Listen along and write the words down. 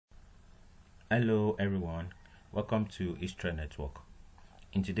Hello everyone, welcome to History Network.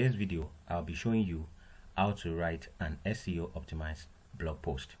 In today's video, I'll be showing you how to write an SEO optimized blog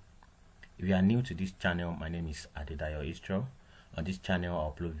post. If you are new to this channel, my name is Adedayo Istro. On this channel, I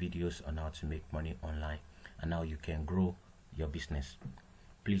upload videos on how to make money online and how you can grow your business.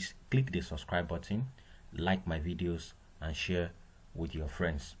 Please click the subscribe button, like my videos and share with your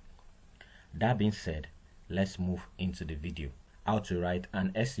friends. That being said, let's move into the video. How to write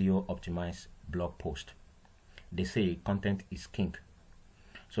an SEO optimized blog post. They say content is king.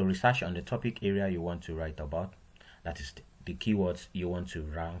 So research on the topic area you want to write about, that is the keywords you want to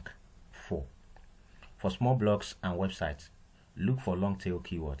rank for. For small blogs and websites, look for long tail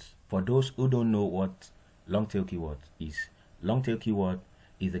keywords. For those who don't know what long tail keyword is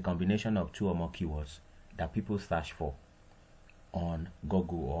a combination of two or more keywords that people search for on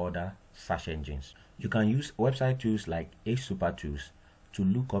Google or other search engines. You can use website tools like HSuperTools to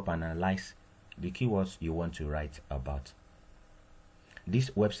look up and analyze the keywords you want to write about. This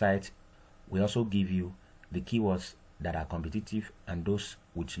website will also give you the keywords that are competitive and those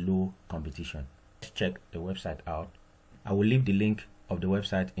with low competition. Let's check the website out. I will leave the link of the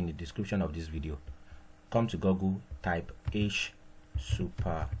website in the description of this video. Come to Google, type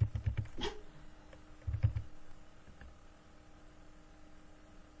HSuperTools.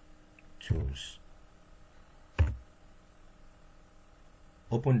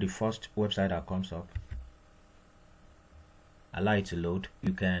 Open the first website that comes up. Allow it to load.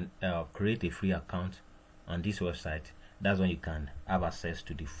 You can create a free account on this website. That's when you can have access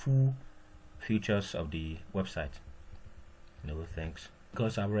to the full features of the website. No thanks.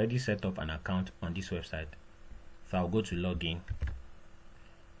 Because I've already set up an account on this website, so I'll go to login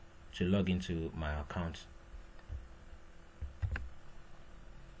to log into my account.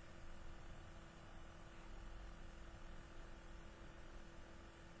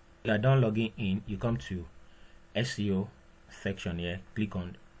 If you are done logging in, you come to SEO section here, click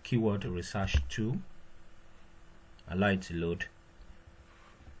on keyword research tool, allow it to load.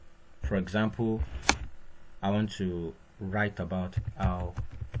 For example, I want to write about how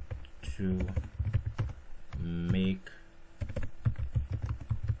to make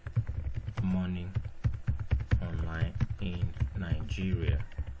money online in Nigeria.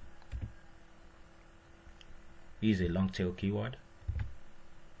 This is a long tail keyword.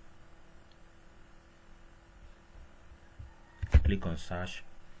 Click on search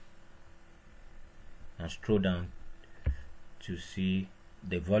and scroll down to see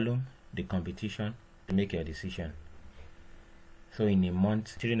the volume, the competition, to make your decision. So in a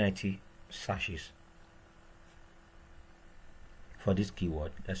month, 390 searches for this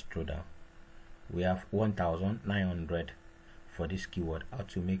keyword. Let's scroll down. We have 1,900 for this keyword, how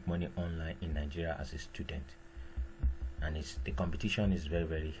to make money online in Nigeria as a student, and the competition is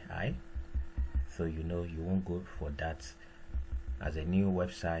very high, so you know you won't go for that as a new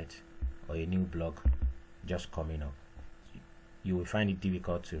website or a new blog just coming up. You will find it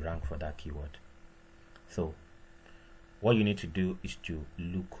difficult to rank for that keyword. So what you need to do is to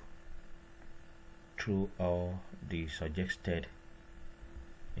look through all the suggested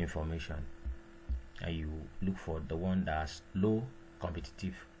information and you look for the one that has low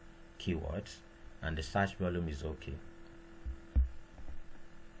competitive keywords and the search volume is okay.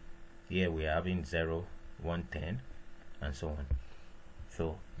 Here we are having 0, 110 and so on.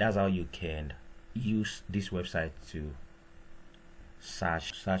 So that's how you can use this website to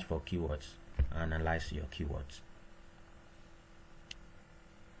search for keywords and analyze your keywords.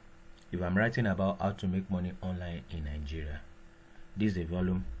 If I'm writing about how to make money online in Nigeria, this is the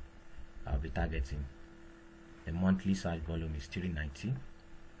volume I'll be targeting. The monthly search volume is 390.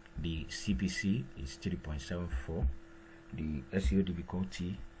 The CPC is 3.74. The SEO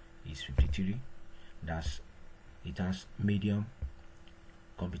difficulty is 53. It has medium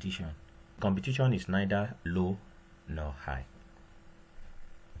competition. Competition is neither low nor high.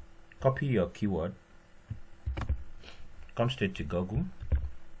 Copy your keyword, come straight to Google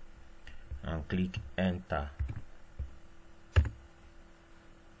and click enter.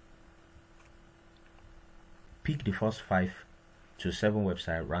 Pick the first 5 to 7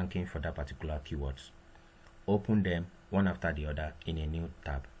 websites ranking for that particular keywords. Open them one after the other in a new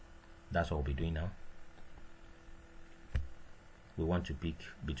tab. That's what we'll be doing now. We want to pick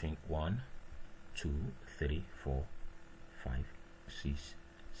between 1, 2, 3, 4, 5, 6,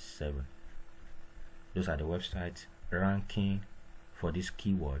 7. Those are the websites ranking for these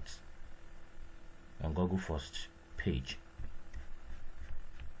keywords on Google first page.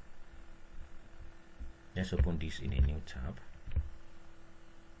 Let's open this in a new tab.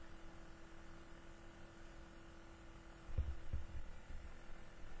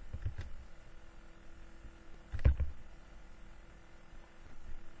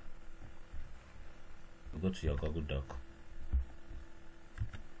 to your Google Doc,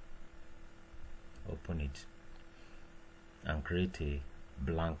 open it, and create a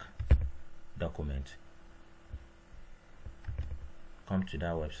blank document. Come to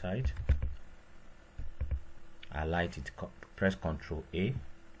that website, highlight it, press Ctrl A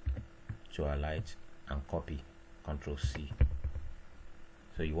to highlight and copy, Ctrl C.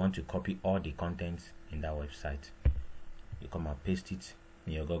 So you want to copy all the contents in that website. You come and paste it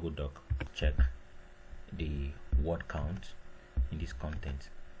in your Google Doc. Check the word count in this content.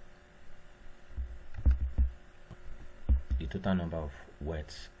 The total number of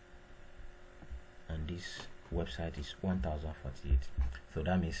words on this website is 1048. So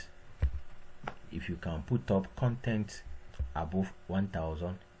that means if you can put up content above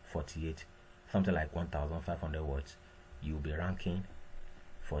 1048, something like 1500 words, you'll be ranking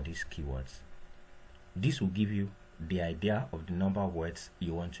for these keywords. This will give you the idea of the number of words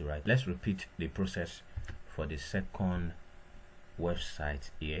you want to write. Let's repeat the process for the second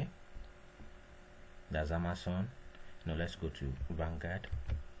website here. That's Amazon. Now let's go to Vanguard.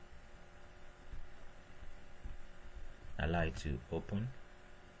 Allow it to open.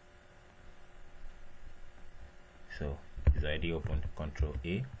 So it's already opened. Ctrl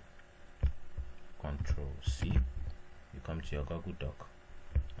A, Ctrl C. You come to your Google Doc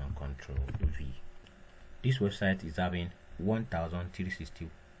and Ctrl V. This website is having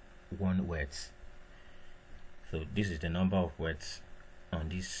 1361 words. So this is the number of words on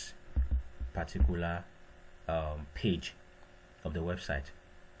this particular page of the website.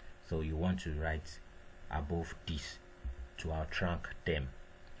 So you want to write above this to outrank them.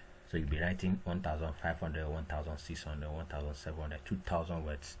 So you'll be writing 1500, 1600, 1700, 2000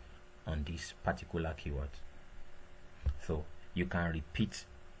 words on this particular keyword. So you can repeat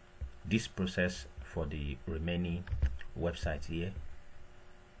this process for the remaining websites here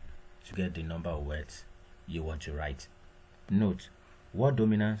to get the number of words you want to write. Note, word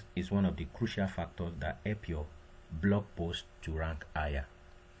dominance is one of the crucial factors that help your blog post to rank higher.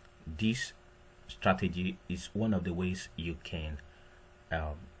 This strategy is one of the ways you can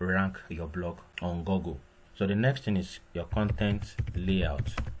rank your blog on Google. So the next thing is your content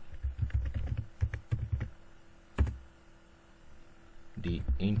layout. The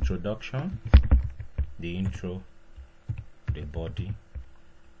introduction, the intro, the body,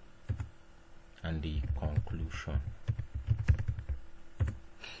 and the conclusion.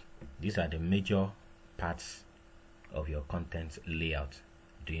 These are the major parts of your content layout.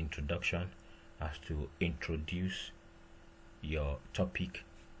 The introduction has to introduce your topic.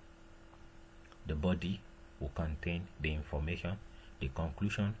 The body will contain the information. The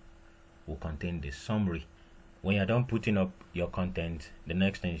conclusion will contain the summary. When you're done putting up your content, the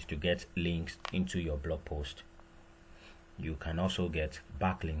next thing is to get links into your blog post. You can also get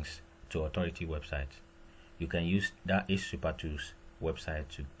backlinks to authority websites. You can use that Ace Super Tools website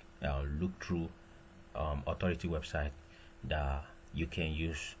to look through authority website that you can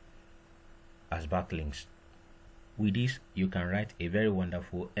use as backlinks. With this, you can write a very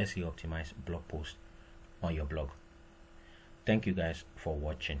wonderful SEO optimized blog post on your blog. Thank you guys for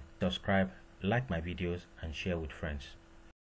watching. Subscribe, like my videos, and share with friends.